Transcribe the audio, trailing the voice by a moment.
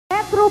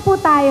retro po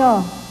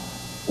tayo.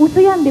 Uso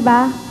yan, di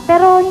ba?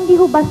 Pero hindi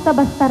ho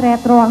basta-basta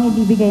retro ang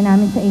ibibigay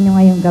namin sa inyo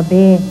ngayong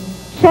gabi.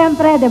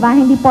 Siyempre, di ba,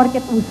 hindi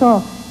porket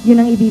uso, yun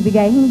ang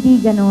ibibigay.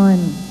 Hindi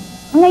ganon.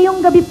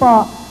 Ngayong gabi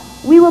po,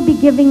 we will be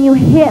giving you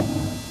hits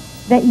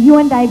that you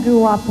and I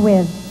grew up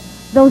with.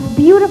 Those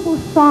beautiful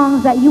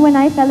songs that you and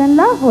I fell in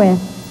love with.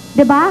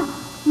 Di ba?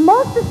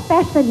 Most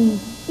especially,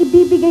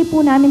 ibibigay po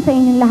namin sa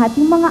inyong lahat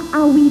yung mga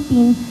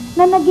awitin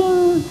na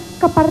naging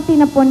kaparte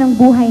na po ng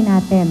buhay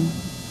natin.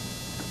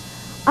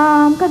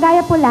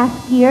 Kagaya po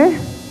last year,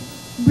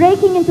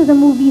 breaking into the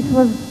movies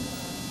was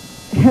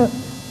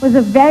was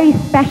a very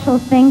special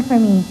thing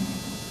for me.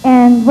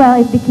 And well,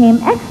 it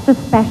became extra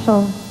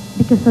special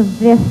because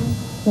of this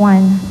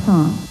one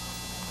song.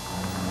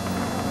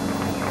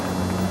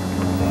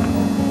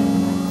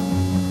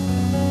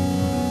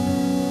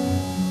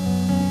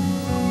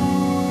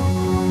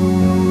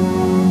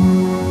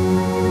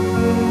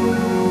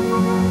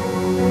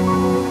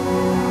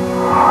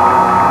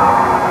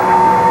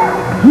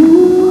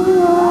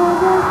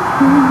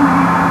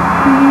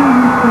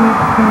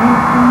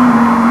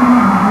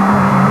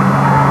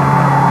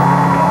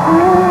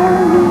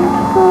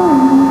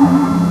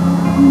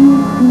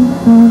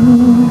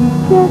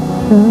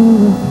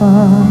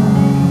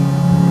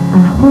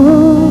 I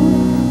hope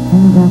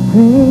and I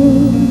pray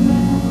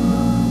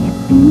you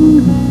be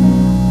with me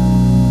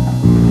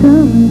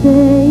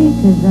someday,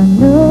 'cause I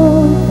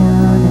know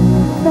down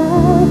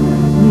inside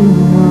you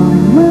are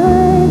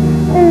mine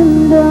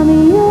and I'm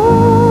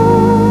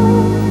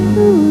your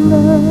true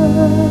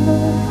love.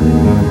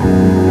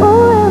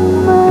 Oh,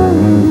 am I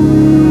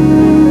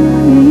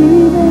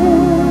dreaming?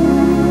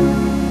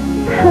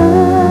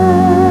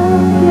 How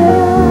can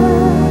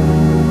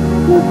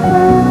this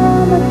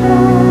time I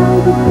try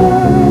to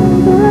say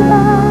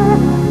goodbye?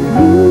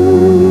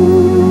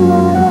 You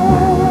are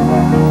there.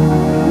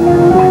 You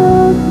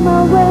look my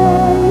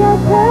way, I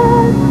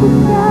touch the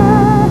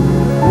sky.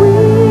 We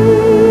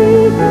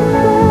can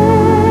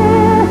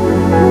share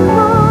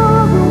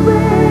tomorrow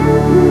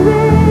with the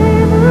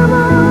rain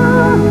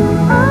tomorrow.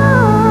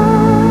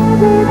 Oh,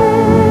 baby,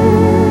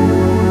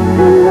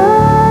 to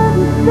love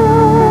you so.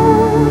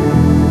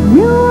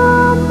 You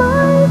are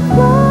my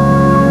soul.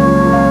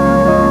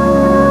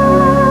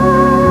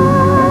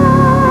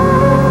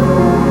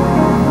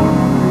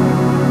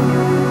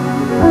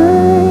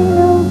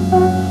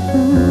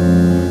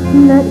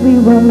 That we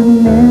were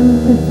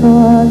meant to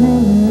fall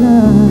in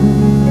love.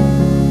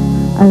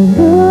 I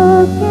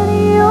look in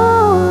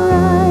your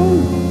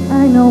eyes,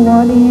 I know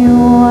what you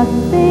are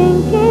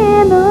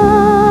thinking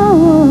of.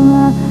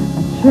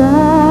 I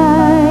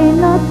try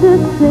not to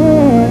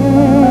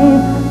say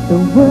the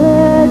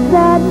words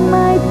that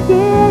might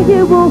scare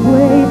you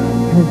away,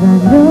 'cause I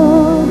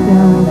know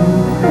down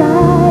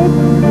inside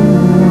you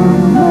are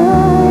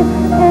mine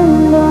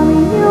and I'm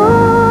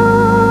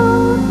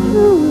your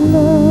true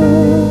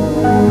love.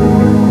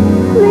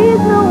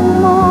 Please no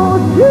more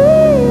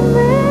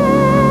dreaming.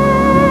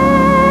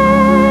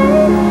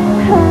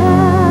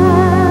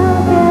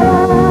 How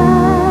can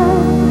I,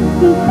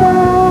 each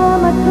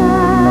time I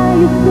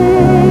try, you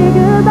say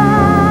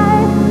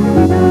goodbye.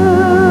 You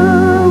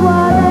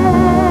are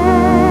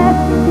there.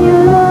 You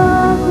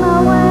look my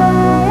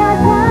way, I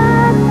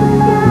touch the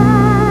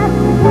sky.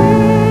 We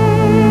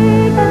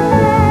can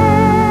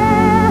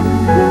share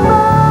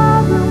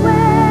tomorrow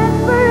and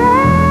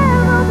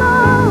forevermore.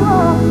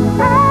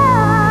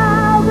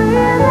 I'll be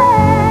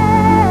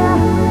there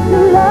to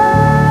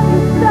love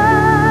you so.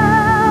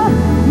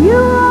 You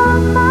are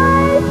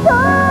my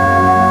soul.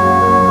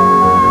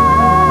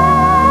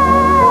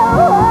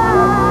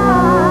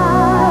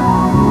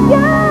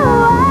 You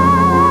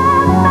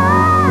are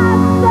my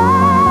soul.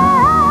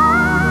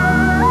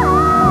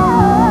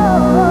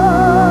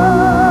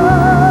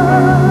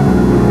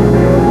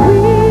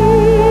 We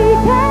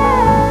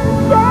can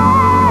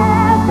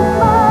share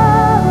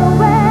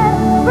tomorrow and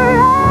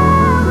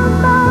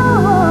forevermore.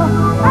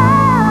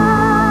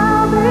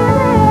 I'll be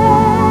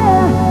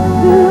there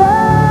to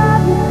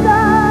love you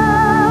so.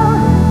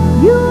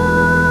 You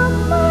are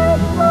my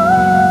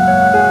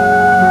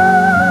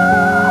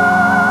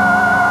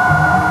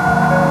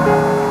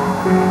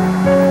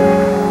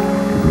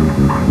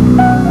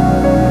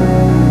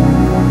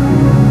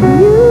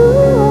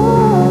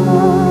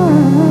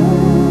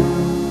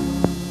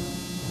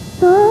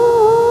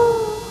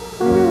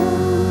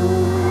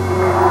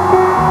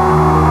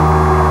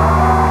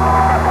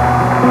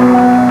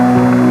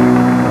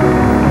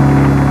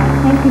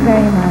Thank you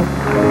very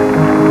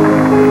much.